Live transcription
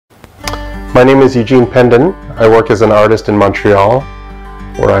My name is Eugene Pendon. I work as an artist in Montreal,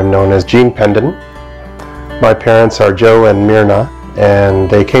 where I'm known as Gene Pendon. My parents are Joe and Myrna, and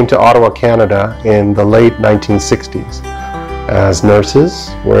they came to Ottawa, Canada in the late 1960s as nurses,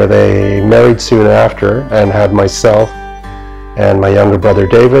 where they married soon after and had myself and my younger brother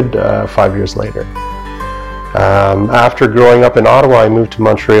David 5 years later. After growing up in Ottawa, I moved to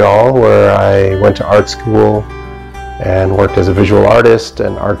Montreal, where I went to art school and worked as a visual artist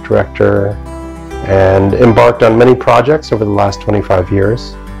and art director, and embarked on many projects over the last 25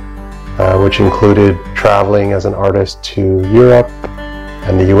 years, which included traveling as an artist to Europe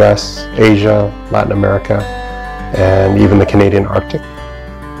and the US, Asia, Latin America, and even the Canadian Arctic.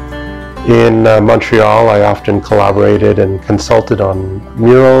 In Montreal, I often collaborated and consulted on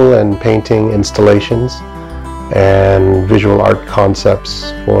mural and painting installations and visual art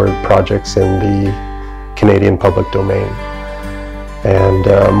concepts for projects in the Canadian public domain. And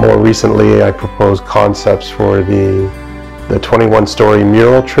more recently, I proposed concepts for the 21-story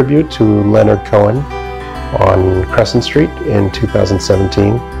mural tribute to Leonard Cohen on Crescent Street in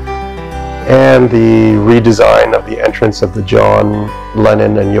 2017, and the redesign of the entrance of the John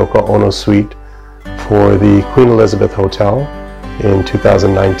Lennon and Yoko Ono suite for the Queen Elizabeth Hotel in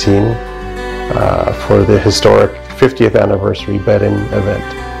 2019 for the historic 50th anniversary bed-in event.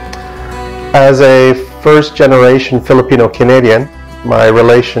 As a first-generation Filipino-Canadian, my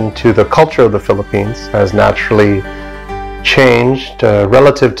relation to the culture of the Philippines has naturally changed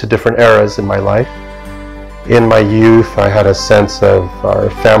relative to different eras in my life. In my youth, I had a sense of our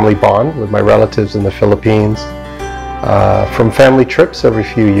family bond with my relatives in the Philippines from family trips every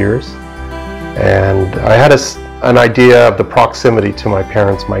few years, and I had an idea of the proximity to my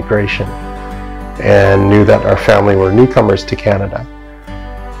parents' migration and knew that our family were newcomers to Canada.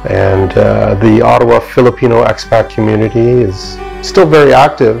 And the Ottawa Filipino expat community is still very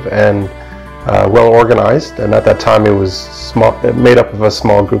active and well organized, and at that time it was made up of a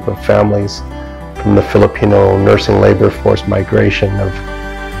small group of families from the Filipino nursing labor force migration of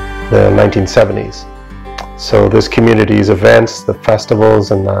the 1970s. So this community's events, the festivals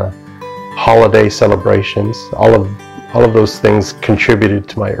and the holiday celebrations, all of those things contributed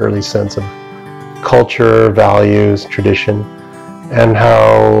to my early sense of culture, values, tradition, and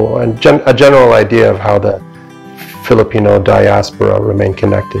a general idea of how the Filipino diaspora remain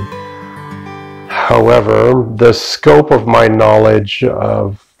connected. However, the scope of my knowledge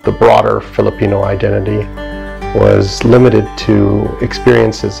of the broader Filipino identity was limited to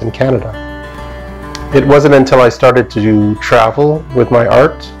experiences in Canada. It wasn't until I started to travel with my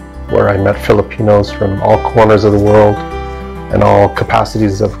art, where I met Filipinos from all corners of the world and all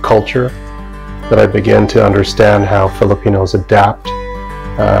capacities of culture, that I began to understand how Filipinos adapt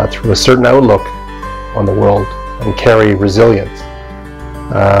through a certain outlook on the world and carry resilience.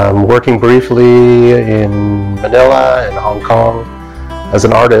 Working briefly in Manila and Hong Kong as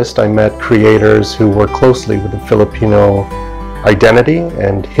an artist, I met creators who work closely with the Filipino identity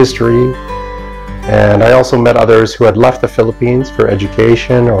and history, and I also met others who had left the Philippines for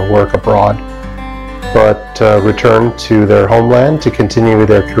education or work abroad, but returned to their homeland to continue with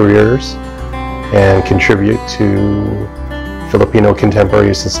their careers and contribute to Filipino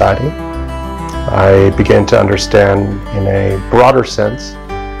contemporary society. I began to understand in a broader sense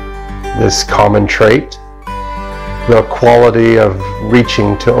this common trait, the quality of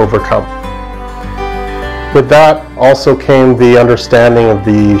reaching to overcome. With that also came the understanding of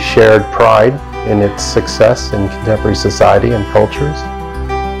the shared pride in its success in contemporary society and cultures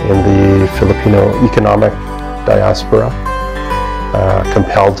in the Filipino economic diaspora,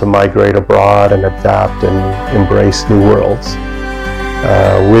 compelled to migrate abroad and adapt and embrace new worlds.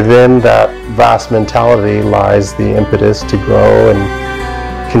 Within that vast mentality lies the impetus to grow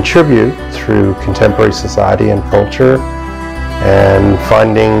and contribute through contemporary society and culture, and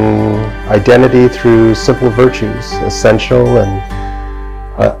finding identity through simple virtues, essential and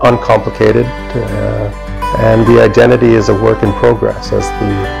uncomplicated, and the identity is a work in progress as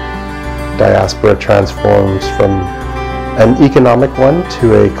the diaspora transforms from an economic one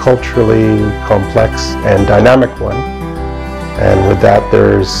to a culturally complex and dynamic one. And with that,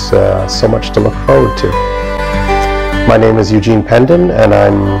 there's so much to look forward to. My name is Eugene Pendon, and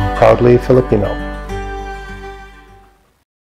I'm proudly Filipino.